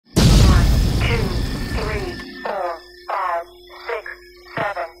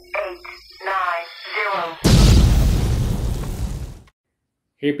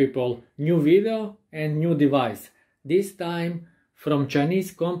Hey people, new video and new device. This time from Chinese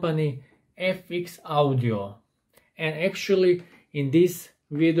company FX Audio. And actually in this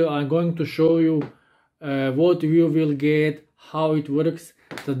video I'm going to show you what you will get, how it works,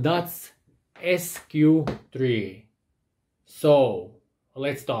 the DAC SQ3. So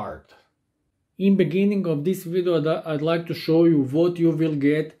let's start. In beginning of this video I'd like to show you what you will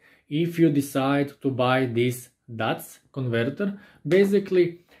get if you decide to buy this DAC converter.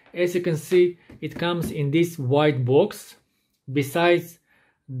 Basically, as you can see, it comes in this white box. Besides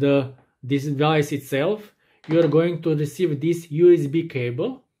this device itself, you are going to receive this USB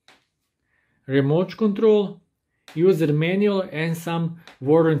cable, remote control, user manual and some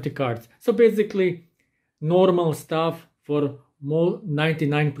warranty cards. So basically normal stuff for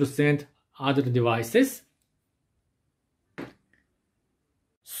 99% other devices.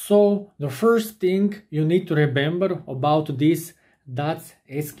 So the first thing you need to remember about this DAC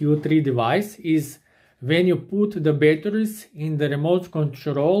SQ3 device is when you put the batteries in the remote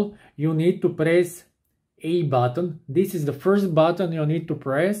control, you need to press A button. This is the first button you need to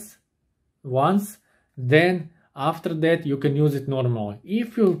press once, then after that you can use it normally.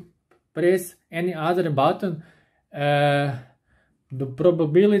 If you press any other button, the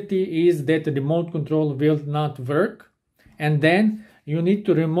probability is that the remote control will not work, and then you need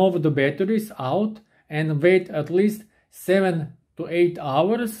to remove the batteries out and wait at least 7 to 8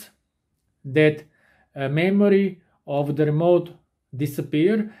 hours that memory of the remote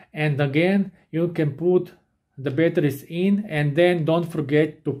disappear, and again you can put the batteries in, and then don't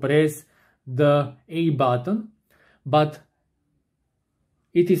forget to press the A button. But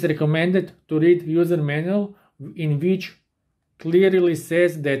it is recommended to read user manual, in which clearly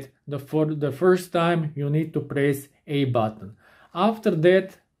says that for the first time you need to press A button. After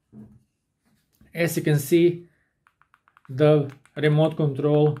that, as you can see, the remote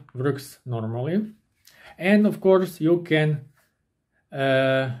control works normally. And of course you can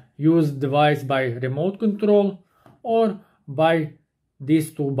use the device by remote control or by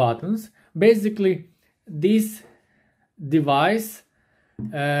these two buttons. Basically this device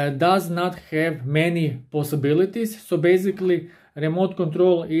does not have many possibilities. So basically remote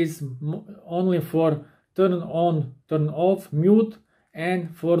control is only for turn on, turn off, mute,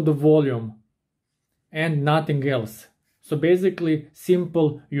 and for the volume, and nothing else. So basically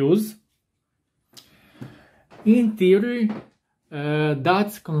simple use. In theory,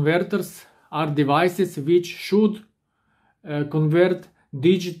 DAC converters are devices which should convert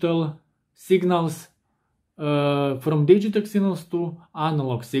digital signals from digital signals to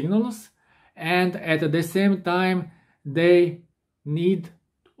analog signals, and at the same time they need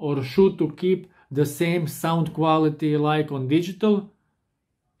or should to keep the same sound quality like on digital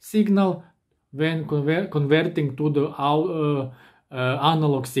signal when converting to the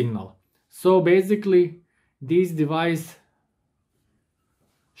analog signal. So basically this device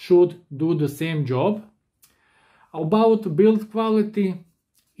should do the same job. About build quality,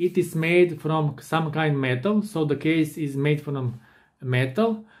 it is made from some kind of metal, so the case is made from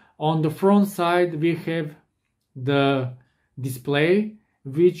metal. On the front side we have the display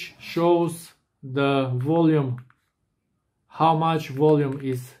which shows the volume, how much volume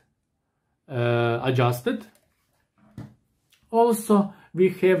is adjusted. Also we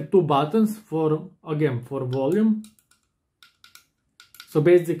have two buttons for volume, so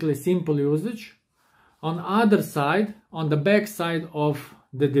basically simple usage. On other side, on the back side of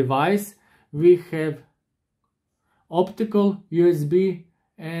the device, we have optical, USB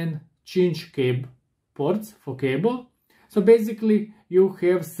and cinch cable ports for cable. So basically you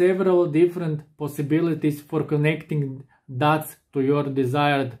have several different possibilities for connecting DACs to your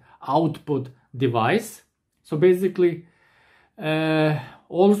desired output device. So basically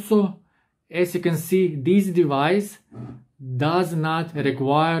also, as you can see, this device does not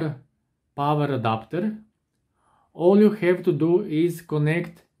require power adapter. All you have to do is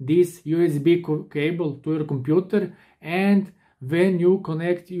connect this USB cable to your computer, and when you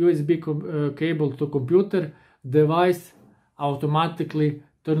connect USB cable to computer, device automatically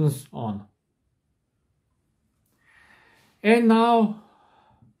turns on. And now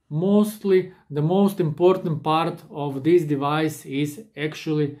mostly the most important part of this device is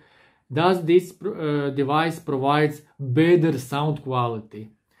actually, does this device provides better sound quality.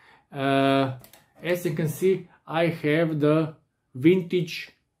 As you can see, I have the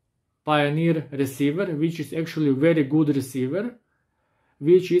vintage Pioneer receiver, which is actually a very good receiver,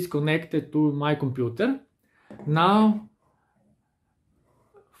 which is connected to my computer. Now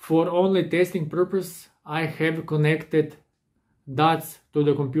for only testing purpose I have connected DACs to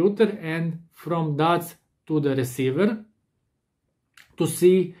the computer, and from DACs to the receiver. to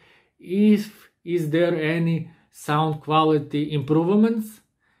see if is there any sound quality improvements,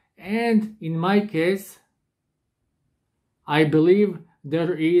 and in my case I believe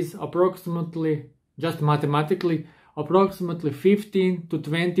there is approximately, just mathematically, approximately 15 to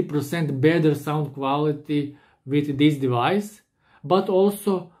 20% better sound quality with this device, but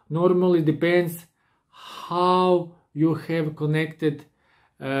also normally depends how you have connected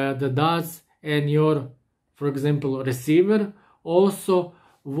the DACs and your, for example, receiver, also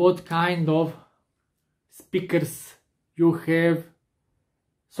what kind of speakers you have.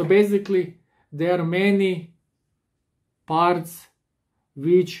 So basically there are many parts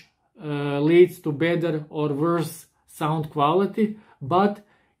which leads to better or worse sound quality, but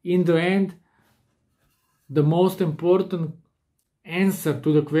in the end the most important answer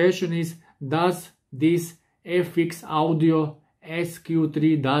to the question is, does this FX Audio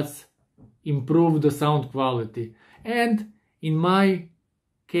SQ3 DACs improve the sound quality? And in my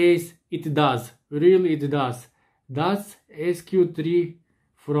case it does, really it does. DACs SQ3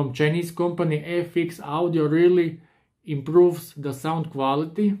 from Chinese company FX Audio really improves the sound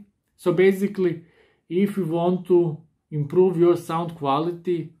quality. So basically, if you want to improve your sound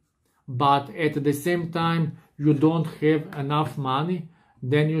quality but at the same time you don't have enough money,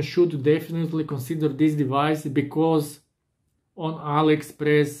 then you should definitely consider this device, because on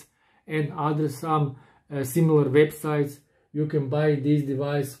AliExpress and other some similar websites you can buy this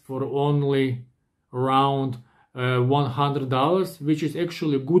device for only around $100, which is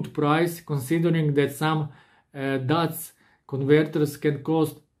actually a good price considering that some DACs converters can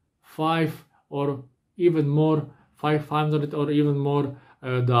cost $500 or even more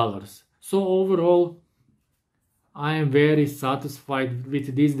dollars. So overall I am very satisfied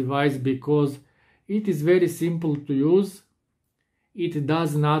with this device because it is very simple to use. It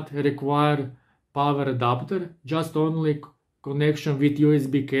does not require power adapter, just only connection with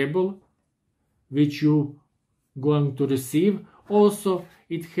USB cable which you going to receive. Also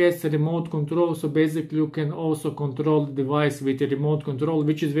it has a remote control, so basically you can also control the device with a remote control,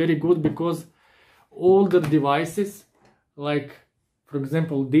 which is very good because older devices, like for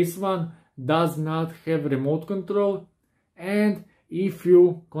example this one, does not have remote control, and if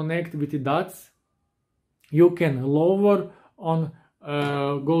you connect with the DACs you can lower on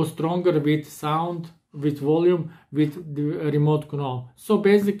go stronger with sound, with volume, with the remote control. So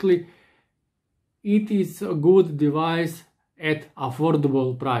basically it is a good device at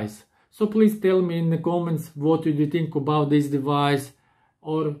affordable price. So please tell me in the comments what do you think about this device,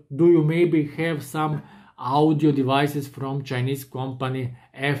 or do you maybe have some audio devices from Chinese company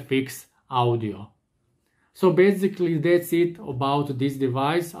FX Audio. So basically that's it about this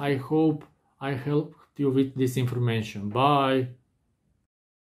device. I hope I helped you with this information. Bye.